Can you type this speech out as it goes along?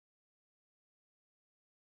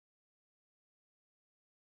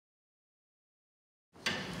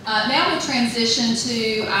Now we'll transition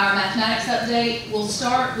to our mathematics update. We'll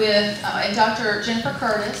start with Dr. Jennifer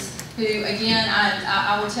Curtis, who, again,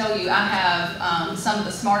 I will tell you, I have some of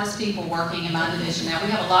the smartest people working in my division now.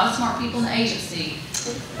 We have a lot of smart people in the agency,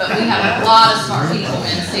 but we have a lot of smart people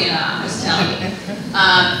in CNI, I'm just telling you.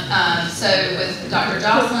 So with Dr.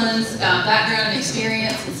 Jocelyn's background and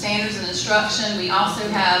experience in standards and instruction, we also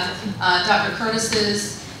have Dr.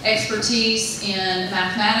 Curtis's expertise in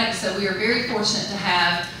mathematics, so we are very fortunate to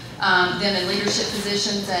have them in leadership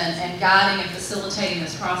positions and guiding and facilitating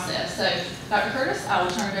this process. So, Dr. Curtis, I will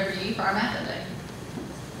turn it over to you for our math update.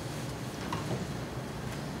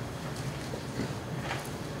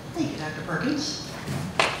 Thank you, Dr. Perkins.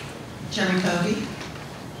 Chairman Covey,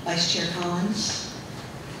 Vice Chair Collins,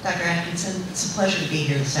 Dr. Atkinson, it's a pleasure to be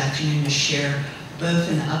here this afternoon to share both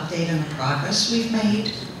an update on the progress we've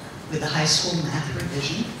made with the high school math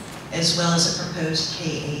revision, as well as a proposed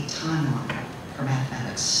K-8 timeline for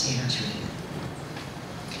mathematics standards review.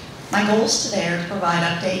 My goals today are to provide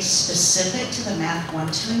updates specific to the Math 1,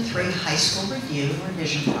 2, and 3 high school review and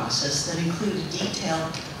revision process that include a detail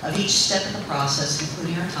of each step of the process,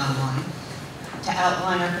 including our timeline, to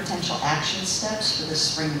outline our potential action steps for the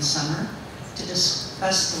spring and summer, to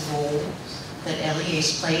discuss the role that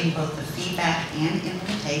LEAs play in both the feedback and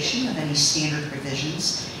implementation of any standard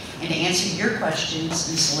revisions, and to answer your questions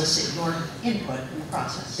and solicit your input in the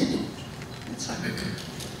process. That's fine.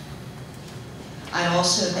 I'd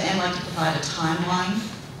also at the end like to provide a timeline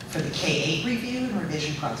for the K-8 review and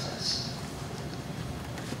revision process.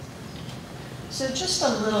 So just a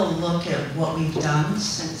little look at what we've done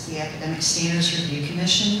since the Academic Standards Review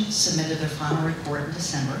Commission submitted their final report in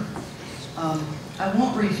December. I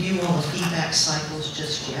won't review all the feedback cycles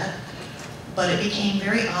just yet, but it became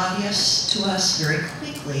very obvious to us very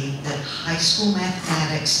quickly that high school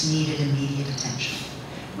mathematics needed immediate attention.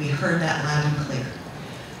 We heard that loud and clear.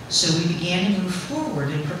 So we began to move forward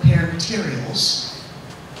and prepare materials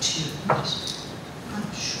to, I'm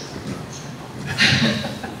sure.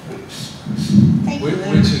 Thank you.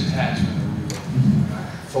 Which attachment are we looking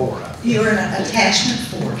at? 4. You're in attachment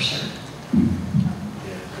 4, sir.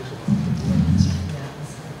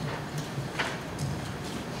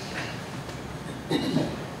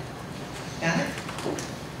 Got it?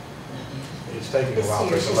 It's taking a while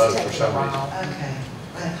to load for some reason. Okay,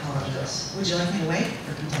 I apologize. Would you like me to wait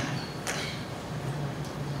or continue?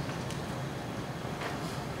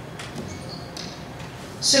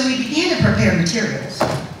 So we began to prepare materials.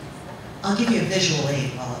 I'll give you a visual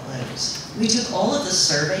aid while it loads. We took all of the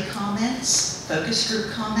survey comments, focus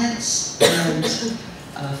group comments, and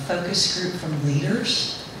focus group from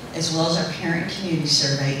leaders, as well as our parent community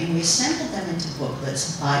survey, and we assembled them into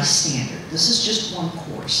booklets by standard. This is just one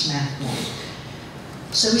course, Math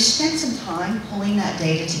 1. So we spent some time pulling that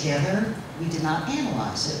data together. We did not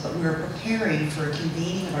analyze it, but we were preparing for a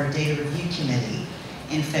convening of our data review committee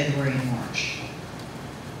in February and March.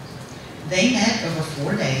 They met over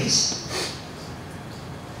 4 days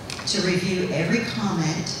to review every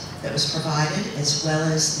comment that was provided, as well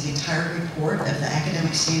as the entire report of the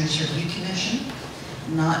Academic Standards Review Commission,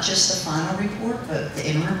 not just the final report, but the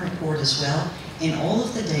interim report as well, and all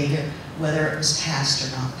of the data, whether it was passed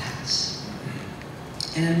or not passed.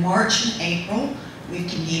 And in March and April, we've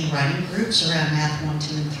convened writing groups around Math 1,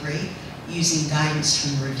 2, and 3, using guidance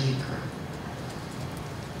from the review group.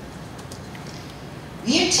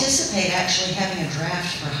 We anticipate actually having a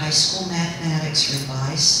draft for high school mathematics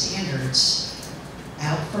revised standards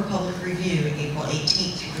out for public review April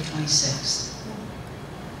 18th through the 26th.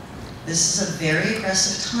 This is a very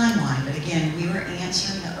aggressive timeline, but again, we were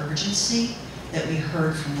answering the urgency that we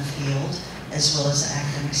heard from the field, as well as the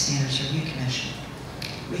Academic Standards Review Commission.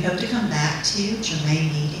 We hope to come back to you at your May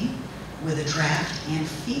meeting with a draft and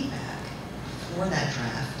feedback for that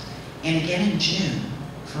draft, and again in June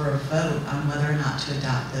for a vote on whether or not to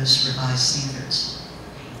adopt those revised standards.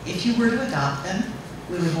 If you were to adopt them,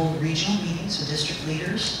 we would hold regional meetings with district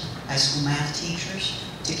leaders, high school math teachers,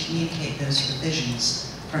 to communicate those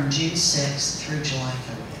revisions from June 6th through July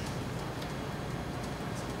 30th.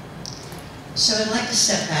 So I'd like to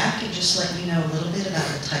step back and just let you know a little bit about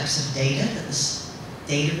the types of data that this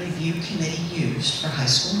Data Review Committee used for high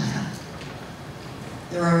school math.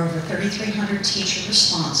 There are over 3,300 teacher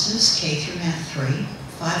responses, K through Math 3.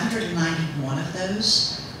 591 of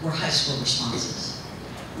those were high school responses.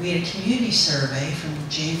 We had a community survey from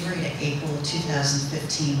January to April of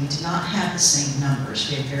 2015. We did not have the same numbers.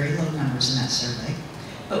 We had very low numbers in that survey.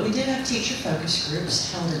 But we did have teacher focus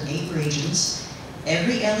groups held in 8 regions.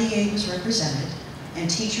 Every LEA was represented, and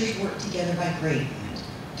teachers worked together by grade band,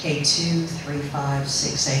 K2, 3, 5,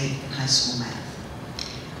 6, 8, and high school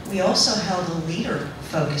math. We also held a leader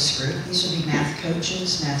focus group. These would be math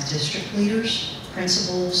coaches, math district leaders,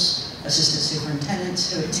 principals, assistant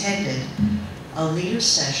superintendents who attended a leader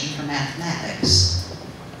session for mathematics.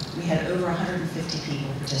 We had over 150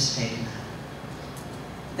 people participate in that.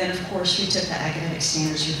 Then, of course, we took the Academic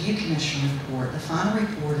Standards Review Commission report, the final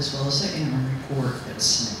report, as well as the interim report that was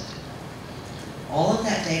submitted. All of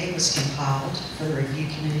that data was compiled for the review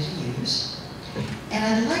committee to use. And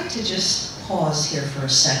I'd like to just pause here for a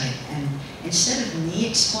second, and instead of me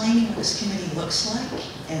explaining what this committee looks like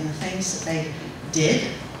and the things that they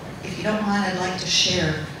did, if you don't mind, I'd like to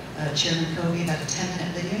share Chairman Covey about a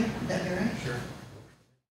 10-minute video. Would that be all right? Sure.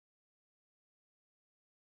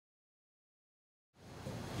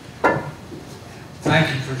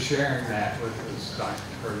 Thank you for sharing that with us, Dr.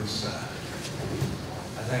 Curtis.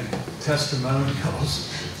 I think testimonials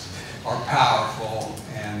are powerful,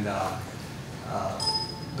 and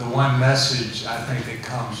the one message I think that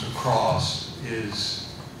comes across is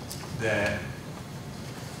that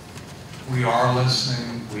we are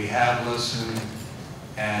listening, we have listened,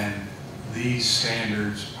 and these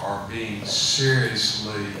standards are being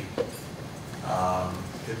seriously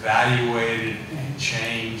evaluated and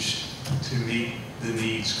changed to meet the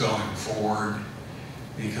needs going forward.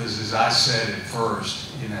 Because as I said at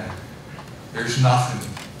first, you know, there's nothing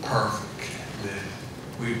perfect, that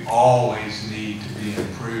we always need to be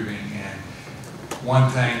improving. And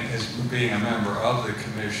one thing, as being a member of the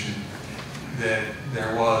commission, that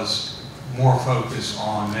there was more focus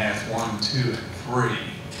on Math 1, 2, and 3,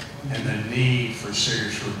 and the need for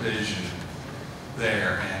serious revision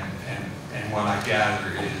there. And what I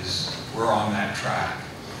gather is we're on that track.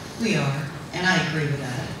 We are, and I agree with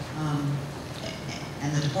that.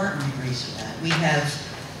 And the department agrees with that. We have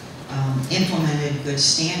implemented good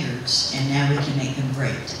standards, and now we can make them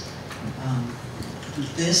great.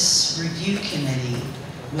 This review committee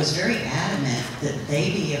was very adamant that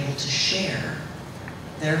they be able to share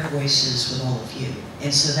their voices with all of you.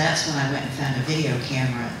 And so that's when I went and found a video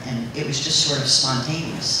camera, and it was just sort of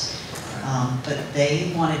spontaneous. But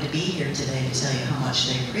they wanted to be here today to tell you how much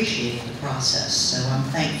they appreciated the process. So I'm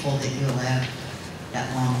thankful that you allowed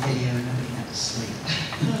that long video and nobody had to sleep.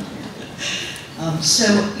 So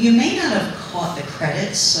you may not have caught the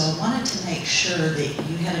credits, so I wanted to make sure that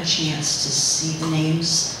you had a chance to see the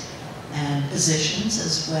names and positions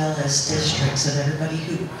as well as districts of everybody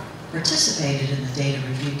who participated in the Data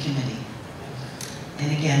Review Committee.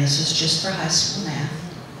 And again, this was just for high school math.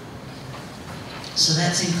 So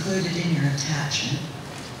that's included in your attachment.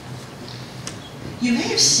 You may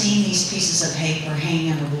have seen these pieces of paper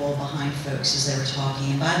hanging on the wall behind folks as they were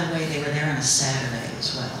talking. And by the way, they were there on a Saturday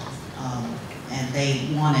as well. And they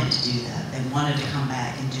wanted to do that. They wanted to come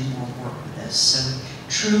back and do more work with this. So we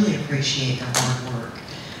truly appreciate their hard work.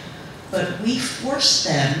 But we forced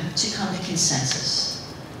them to come to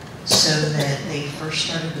consensus so that they first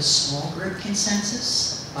started with small group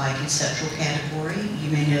consensus by conceptual category.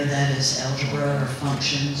 You may know that as algebra or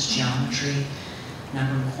functions, geometry,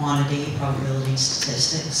 number and quantity, probability and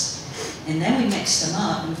statistics. And then we mixed them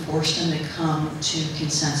up and forced them to come to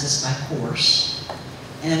consensus by course.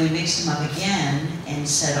 And then we mixed them up again and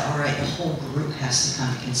said, all right, the whole group has to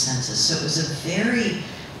come to consensus. So it was a very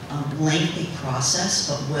lengthy process,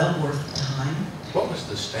 but well worth the time. What was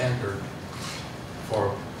the standard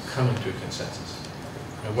for coming to consensus?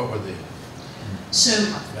 And what were the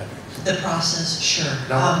metrics? The process, sure.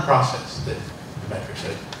 Not the process, the metrics.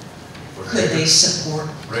 Could they support?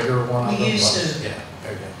 Regular one of them? We used to. Yeah,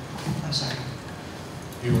 okay. I'm sorry.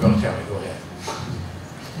 You were going to tell me, go ahead.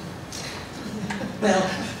 Well,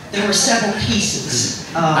 there were several pieces.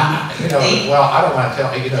 Well, I don't want to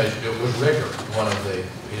tell you, it was rigor, one of the,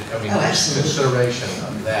 consideration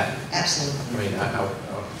of that. Absolutely.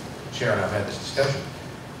 Chair and I've had this discussion.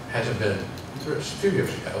 Hasn't been, a few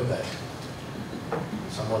years ago, that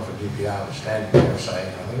someone from DPI was standing there saying,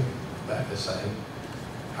 I think back is saying,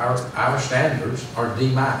 our standards are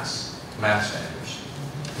D-, math standards.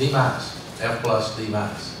 D-, F plus, D-.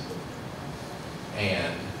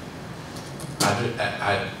 And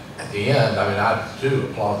at the end, I do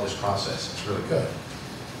applaud this process. It's really good.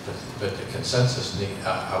 But the consensus,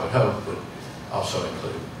 I would hope, would also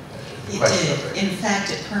include the question of it did. In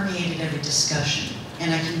fact, it permeated every discussion.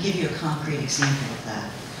 And I can give you a concrete example of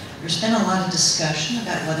that. There's been a lot of discussion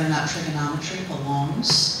about whether or not trigonometry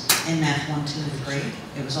belongs in Math 1, 2, and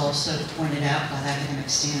 3. It was also pointed out by the Academic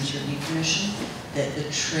Standards Review Commission that the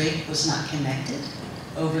trig was not connected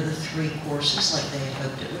over the 3 courses like they had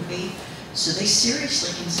hoped it would be. So they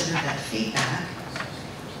seriously considered that feedback.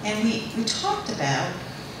 And we talked about,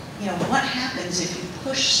 what happens if you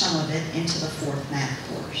push some of it into the 4th math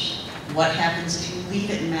course? What happens if you leave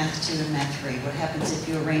it in Math 2 and Math 3? What happens if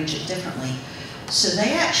you arrange it differently? So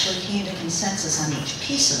they actually came to consensus on each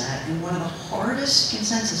piece of that, and one of the hardest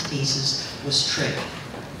consensus pieces was trig.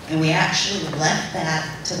 And we actually left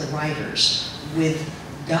that to the writers with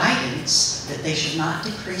guidance that they should not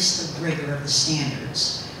decrease the rigor of the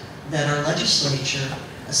standards, that our legislature,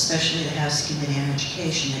 especially the House Committee on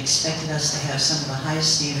Education, expected us to have some of the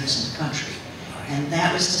highest standards in the country. And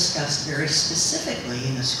that was discussed very specifically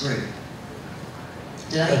in this group.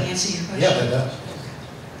 Did I answer your question? Yeah, that does.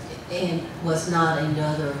 And was not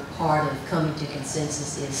another part of coming to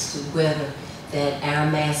consensus as to whether that our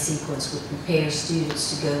math sequence would prepare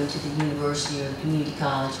students to go into the university or community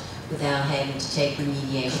college without having to take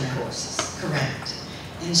remediation courses. Correct.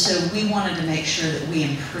 And so we wanted to make sure that we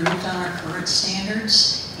improved on our current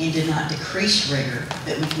standards and did not decrease rigor,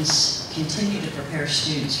 that we can continue to prepare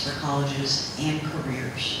students for colleges and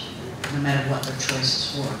careers, no matter what their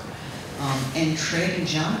choices were. And trig and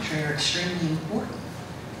geometry are extremely important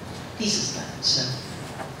pieces of that. So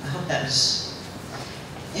I hope that was.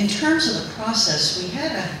 In terms of the process, we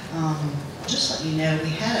had a, just let you know, we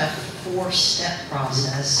had a 4-step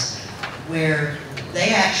process where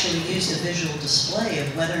they actually used a visual display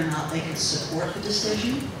of whether or not they could support the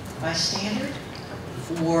decision by standard,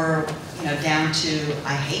 or down to,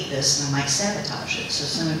 I hate this and I might sabotage it. So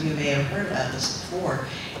some of you may have heard about this before.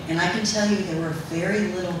 And I can tell you there were very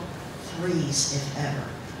little 3s, if ever.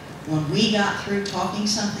 When we got through talking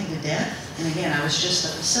something to death, and again, I was just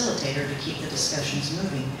a facilitator to keep the discussions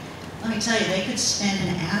moving, let me tell you, they could spend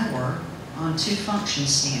an hour on 2 function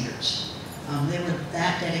standards. They were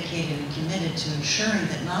that dedicated and committed to ensuring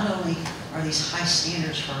that not only are these high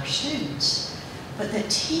standards for our students, but that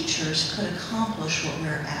teachers could accomplish what we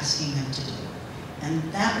were asking them to do. And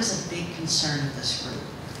that was a big concern of this group.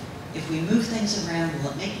 If we move things around,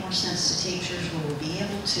 will it make more sense to teachers? Will we be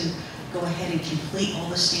able to go ahead and complete all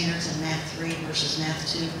the standards in Math 3 versus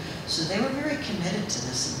Math 2? So they were very committed to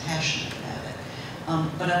this and passionate about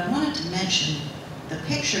it. But I wanted to mention, the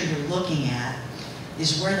picture you're looking at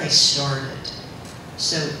is where they started.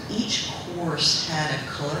 So each course had a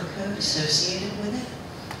color code associated with it,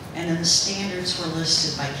 and then the standards were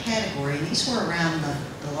listed by category, and these were around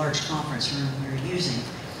the large conference room we were using.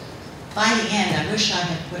 By the end, I wish I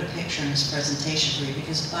had put a picture in this presentation for you,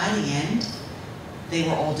 because by the end, they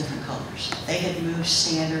were all different colors. They had moved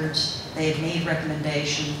standards, they had made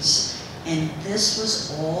recommendations, and this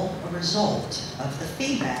was all a result of the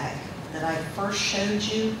feedback that I first showed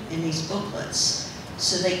you in these booklets.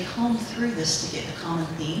 So they combed through this to get the common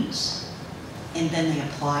themes, and then they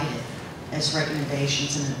applied it as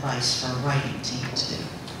recommendations and advice for a writing team to do.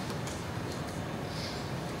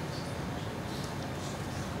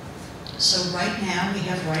 So right now we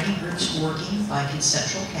have writing groups working by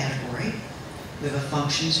conceptual category. We have a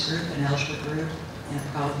functions group, an algebra group, and a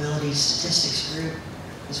probability statistics group,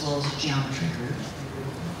 as well as a geometry group.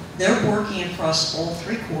 They're working across all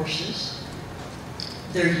 3 courses.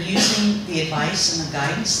 They're using the advice and the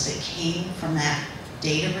guidance that came from that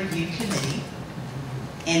data review committee,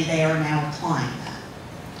 and they are now applying that.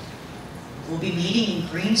 We'll be meeting in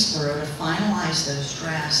Greensboro to finalize those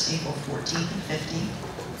drafts April 14th and 15th,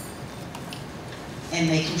 and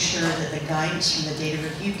making sure that the guidance from the data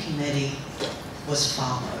review committee was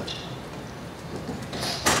followed.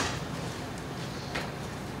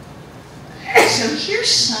 So here's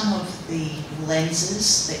some of the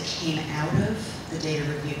lenses that came out of the data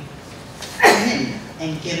review committee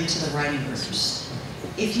and given to the writing groups.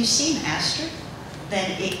 If you see an asterisk, then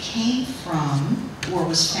it came from or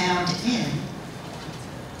was found in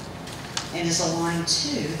and is aligned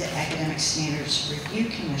to the Academic Standards Review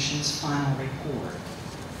Commission's final report.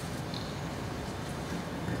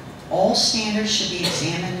 All standards should be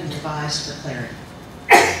examined and revised for clarity.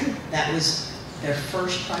 That was their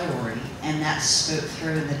first priority, and that's spoke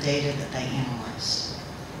through in the data that they analyzed.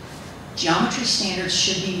 Geometry standards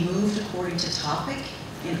should be moved according to topic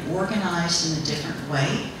and organized in a different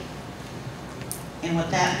way. And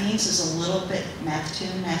what that means is a little bit, Math 2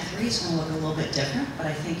 and Math 3 is going to look a little bit different, but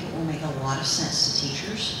I think it will make a lot of sense to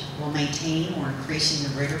teachers while maintaining or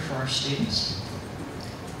increasing the rigor for our students.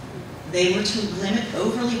 They were to limit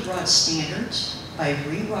overly broad standards by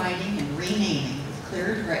rewriting and renaming with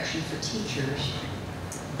clearer direction for teachers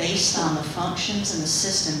based on the functions and the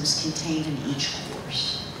systems contained in each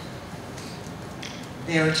course.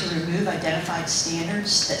 They are to remove identified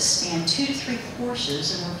standards that span 2 to 3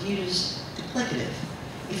 courses and were viewed as duplicative.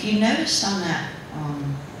 If you noticed on that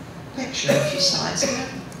picture, a few slides ago,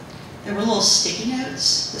 there were little sticky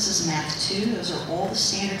notes. This is Math 2. Those are all the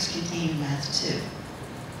standards contained in Math 2.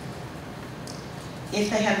 If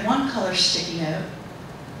they had one color sticky note,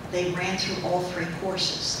 they ran through all 3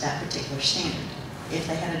 courses, that particular standard. If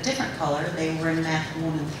they had a different color, they were in Math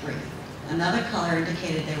 1 and 3. Another color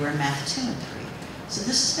indicated they were in Math 2 and 3. So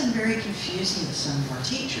this has been very confusing to some of our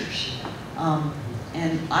teachers.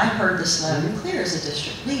 And I heard this loud and clear as a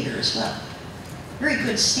district leader as well. Very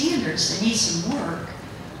good standards, they need some work,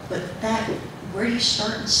 but where do you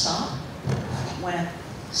start and stop? When a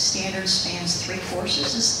standard spans 3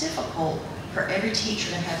 courses, it's difficult for every teacher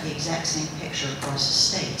to have the exact same picture across the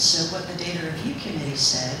state. So what the Data Review Committee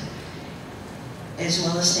said, as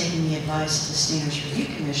well as taking the advice of the Standards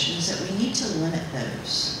Review Commission, is that we need to limit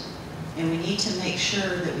those. And we need to make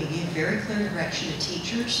sure that we give very clear direction to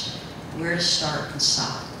teachers where to start and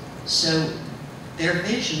stop. So their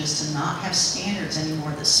vision is to not have standards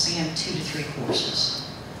anymore that span 2 to 3 courses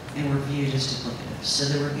and were viewed as duplicative. So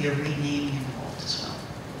there would be a renaming involved as well.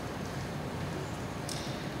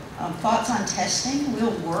 Thoughts on testing.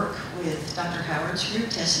 We'll work with Dr. Howard's group,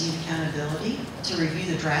 Testing and Accountability, to review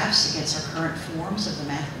the drafts against our current forms of the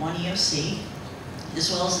Math 1 EOC,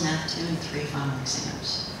 as well as Math 2 and 3 final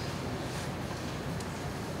exams.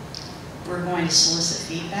 We're going to solicit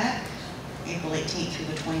feedback April 18th through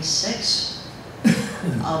the 26th.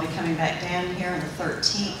 I'll be coming back down here on the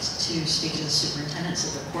 13th to speak to the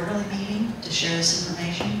superintendents at the quarterly meeting to share this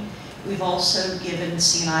information. We've also given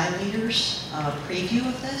CNI leaders a preview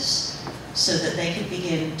of this so that they can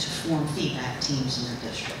begin to form feedback teams in their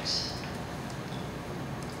districts.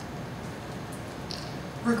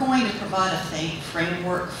 We're going to provide a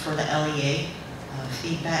framework for the LEA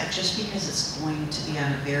feedback just because it's going to be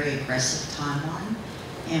on a very aggressive timeline,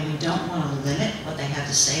 and we don't want to limit what they have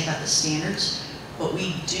to say about the standards, but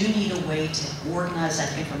we do need a way to organize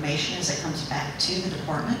that information as it comes back to the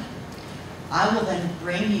department. I will then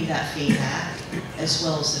bring you that feedback as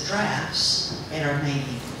well as the drafts at our May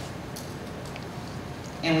meeting.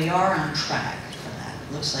 And we are on track for that.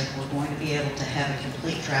 It looks like we're going to be able to have a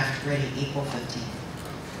complete draft ready April 15th.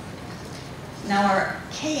 Now our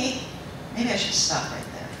K-8, maybe I should stop right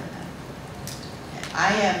there for a minute.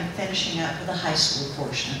 I am finishing up with the high school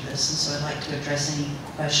portion of this, and so I'd like to address any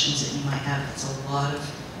questions that you might have. It's a lot of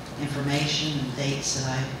information and dates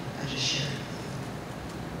that I just shared.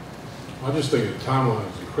 I just think the timeline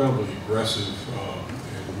is incredibly aggressive,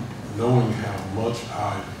 and knowing how much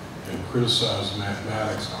I have criticized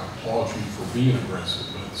mathematics, I applaud you for being aggressive,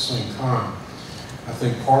 but at the same time, I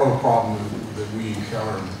think part of the problem that we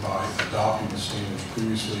encountered by adopting the standards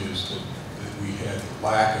previously is that we had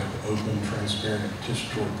lack of open, transparent,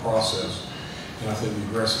 participatory process, and I think the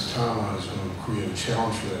aggressive timeline is going to create a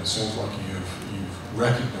challenge for that. It sounds like you've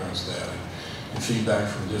recognized that, and feedback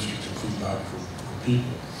from districts and feedback from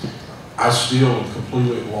people. I still am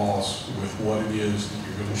completely at loss with what it is that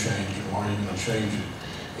you're going to change and why you're going to change it.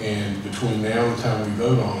 And between now and the time we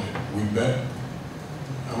vote on it, we bet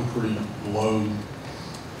I'm a pretty low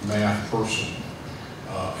math person.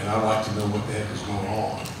 And I'd like to know what the heck is going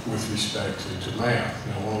on with respect to math.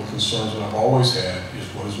 Now, one of the concerns that I've always had is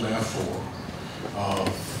what is math for?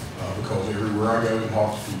 Because everywhere I go and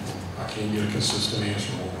talk to people, I can't get a consistent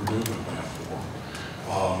answer on what we're doing with math for.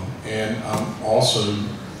 And I'm also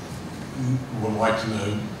would like to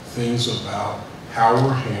know things about how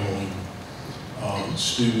we're handling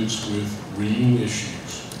students with reading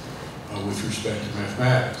issues with respect to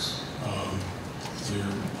mathematics.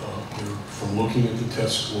 From looking at the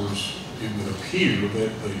test scores, it would appear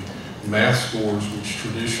that the math scores, which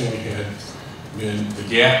traditionally had been the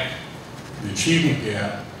gap, the achievement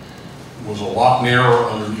gap, was a lot narrower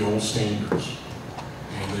under the old standards.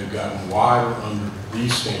 And they've gotten wider under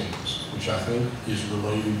these standards, which I think is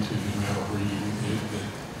related to the amount of reading that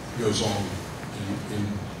goes on in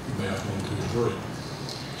math 1, 2, and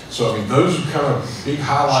 3. So I mean, those are kind of big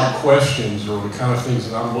highlight questions, or the kind of things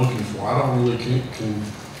that I'm looking for. I don't really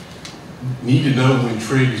need to know when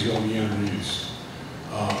trig is going to be introduced,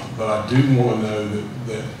 but I do want to know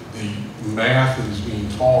that the math that is being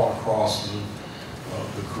taught across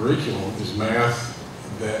the curriculum is math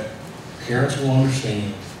that parents will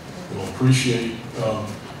understand, will appreciate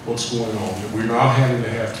what's going on. That we're not having to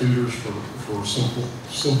have tutors for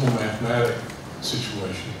simple mathematic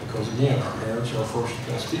situation, because again, our parents are our first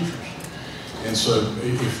class teachers. And so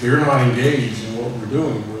if they're not engaged in what we're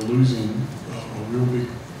doing, we're losing a real big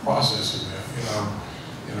process in that.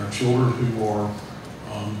 And our children who are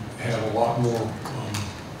have a lot more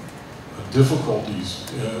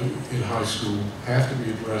difficulties in high school have to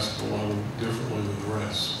be addressed a little differently than the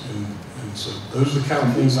rest. And so those are the kind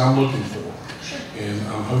of things I'm looking for. And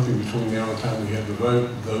I'm hoping between now and the time we have the vote,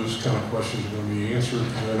 those kind of questions are going to be answered.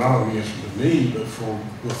 And they're not only answered to me, but for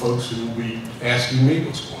the folks who will be asking me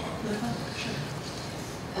what's going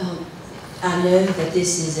on. I know that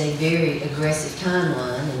this is a very aggressive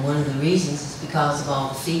timeline, and one of the reasons is because of all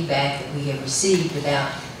the feedback that we have received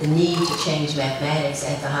about the need to change mathematics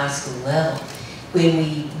at the high school level. When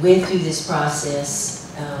we went through this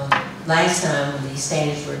process last time when these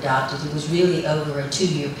standards were adopted, it was really over a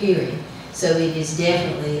 2-year period. So it is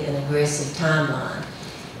definitely an aggressive timeline.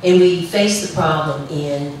 And we face the problem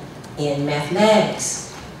in mathematics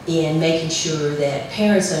in making sure that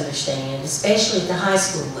parents understand, especially at the high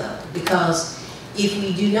school level, because if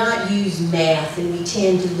we do not use math, then we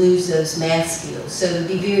tend to lose those math skills. So it would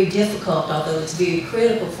be very difficult, although it's very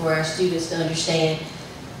critical for our students to understand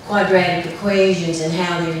quadratic equations and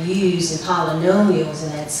how they're used and polynomials,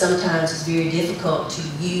 and that sometimes it's very difficult to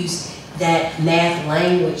use that math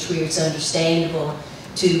language where it's understandable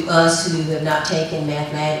to us who have not taken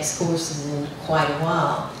mathematics courses in quite a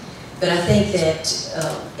while. But I think that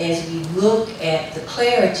as we look at the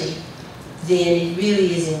clarity, then it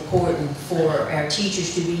really is important for our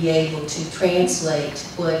teachers to be able to translate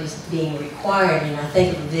what is being required. And I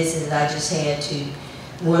think of a visit that I just had to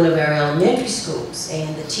one of our elementary schools,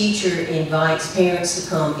 and the teacher invites parents to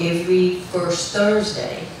come every first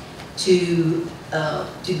Thursday to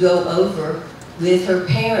go over with her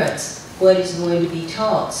parents what is going to be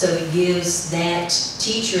taught. So it gives that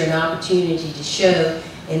teacher an opportunity to show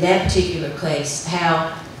in that particular place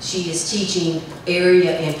how she is teaching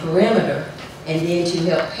area and perimeter, and then to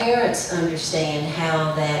help parents understand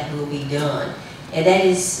how that will be done. And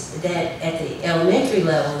that at the elementary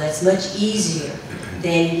level, that's much easier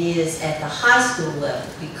than it is at the high school level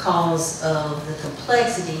because of the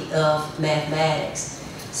complexity of mathematics.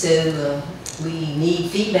 So we need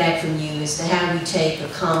feedback from you as to how we take a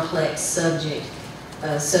complex subject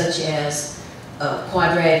such as a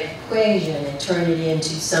quadratic equation and turn it into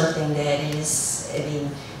something that is, I mean,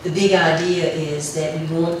 the big idea is that we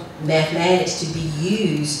want mathematics to be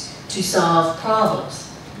used to solve problems.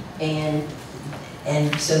 And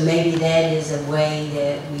so maybe that is a way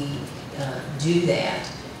that we do that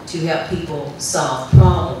to help people solve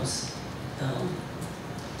problems.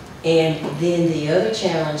 And then the other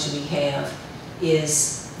challenge we have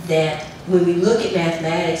is that when we look at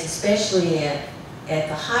mathematics, especially at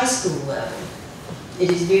the high school level, it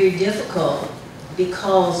is very difficult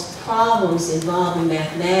because problems involving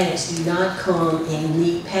mathematics do not come in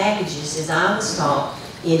neat packages as I was taught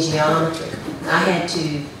in geometry. I had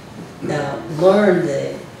to learn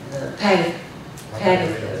the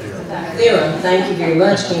theorem, thank you very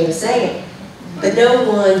much, came to say it. But no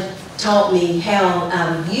one taught me how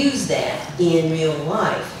I would use that in real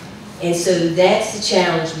life. And so that's the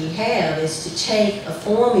challenge we have, is to take a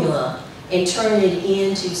formula and turn it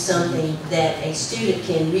into something that a student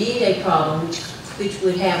can read a problem which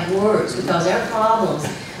would have words, because our problems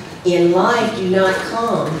in life do not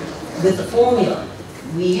come with a formula.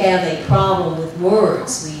 We have a problem with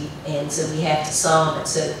words, and so we have to solve it.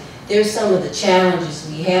 So there's some of the challenges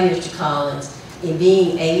we have, Mr. Collins, in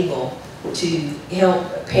being able to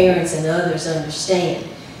help parents and others understand.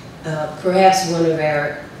 Perhaps one of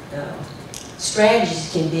our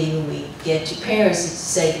strategies can be, when we get to parents, is to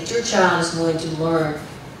say that your child is going to learn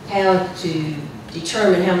how to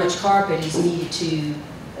determine how much carpet is needed to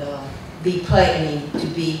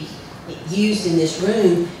be used in this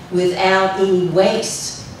room without any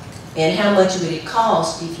waste, and how much would it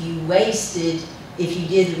cost if you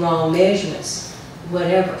did the wrong measurements,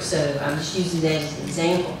 whatever. So I'm just using that as an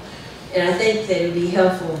example. And I think that it would be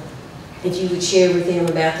helpful if you would share with them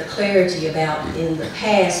about the clarity about in the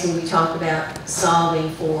past when we talked about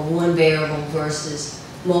solving for one variable versus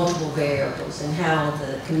multiple variables, and how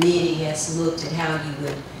the committee has looked at how you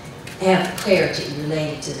would have clarity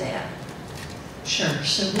related to that. Sure.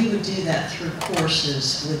 So we would do that through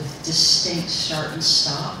courses with distinct start and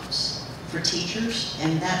stops for teachers,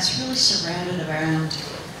 and that's really surrounded around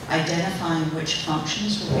identifying which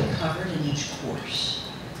functions will be covered in each course.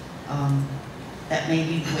 That may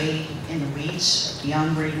be way in the weeds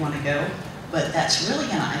beyond where you want to go, but that's really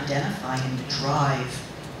going to identify and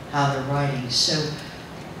drive how they're writing. So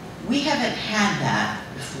we haven't had that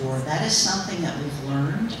before. That is something that we've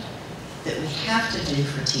learned that we have to do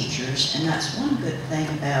for teachers, and that's one good thing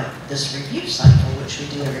about this review cycle, which we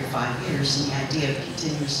do every 5 years, and the idea of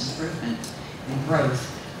continuous improvement and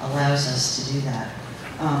growth allows us to do that.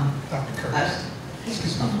 Dr. Curtis,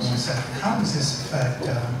 excuse me for 1 second. How does this affect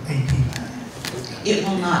AP Math? It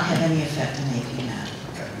will not have any effect on AP Math.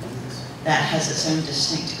 Okay. That has its own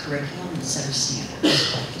distinct curriculum and set of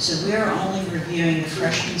standards. So we're only reviewing the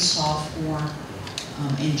freshman, sophomore,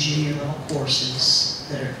 and junior level courses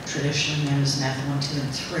that are traditionally known as Math 1, 2,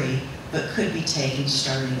 and 3, but could be taken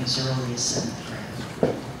starting as early as 7th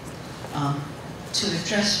grade. To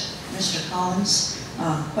address Mr. Collins,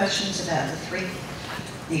 questions about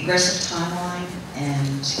the aggressive timeline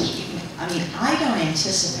and keeping, I mean, I don't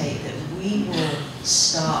anticipate that we will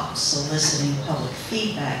stop soliciting public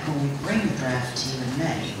feedback when we bring the draft to you in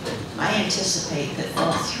May. I anticipate that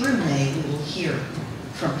all through May, we will hear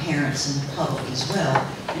from parents and the public as well,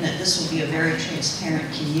 and that this will be a very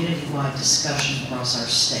transparent community-wide discussion across our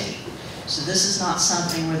state. So this is not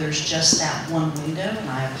something where there's just that one window, and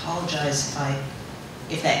I apologize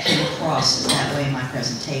if that came across in that way in my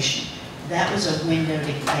presentation. That was a window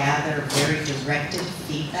to gather very directed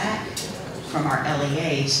feedback from our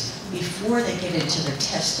LEAs before they get into their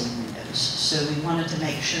testing windows. So we wanted to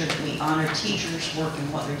make sure that we honor teachers working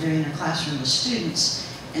what they're doing in the classroom with students,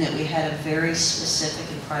 and that we had a very specific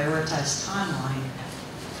and prioritized timeline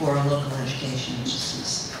for our local education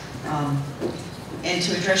agencies. And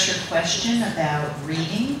to address your question about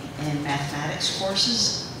reading and mathematics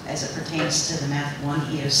courses as it pertains to the Math 1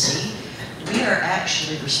 EOC, we are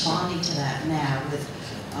actually responding to that now with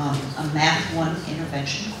a Math 1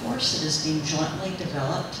 intervention course that is being jointly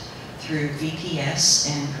developed through VPS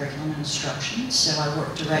and Curriculum and Instruction. So I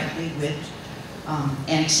work directly with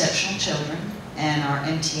And Exceptional Children and our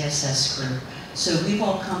MTSS group. So we've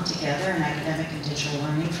all come together in academic and digital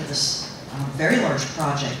learning for this very large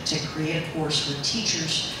project to create a course where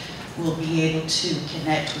teachers will be able to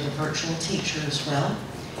connect with a virtual teacher as well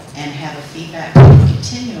and have a feedback loop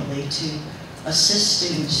continually to assist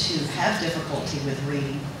students who have difficulty with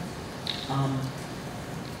reading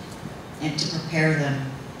and to prepare them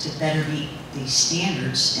to better meet the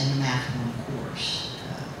standards in the Math 1 course.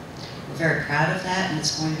 We're very proud of that, and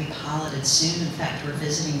it's going to be piloted soon. In fact, we're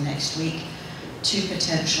visiting next week 2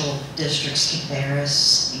 potential districts,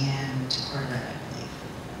 Cabarrus and Carteret, I believe,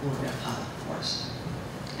 who are going to pilot the course.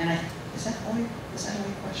 And is that all your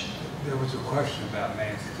question? There was a question about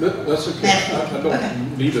math. That's okay. I don't Okay.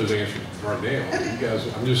 need those answers right now. Okay. You guys,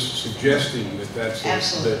 I'm just suggesting that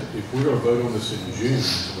Absolutely. that if we're going to vote on this in June,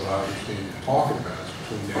 is what I understand you're talking about, is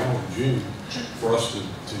between now and June, for us to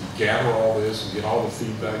gather all this and get all the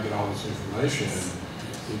feedback, get all this information.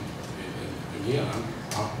 And again,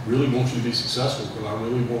 I really want you to be successful because I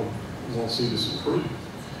really want to see this improved.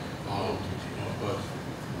 But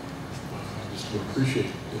I just would appreciate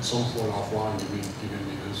at some point offline you giving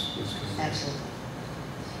me this kind of. Absolutely.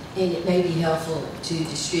 And it may be helpful to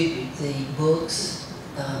distribute the books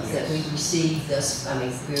that we received thus, I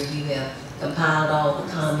mean, where you have compiled all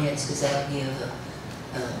the comments, because that'll give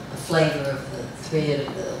a flavor of the thread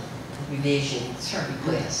of the revision Sure.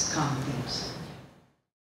 request. Common themes.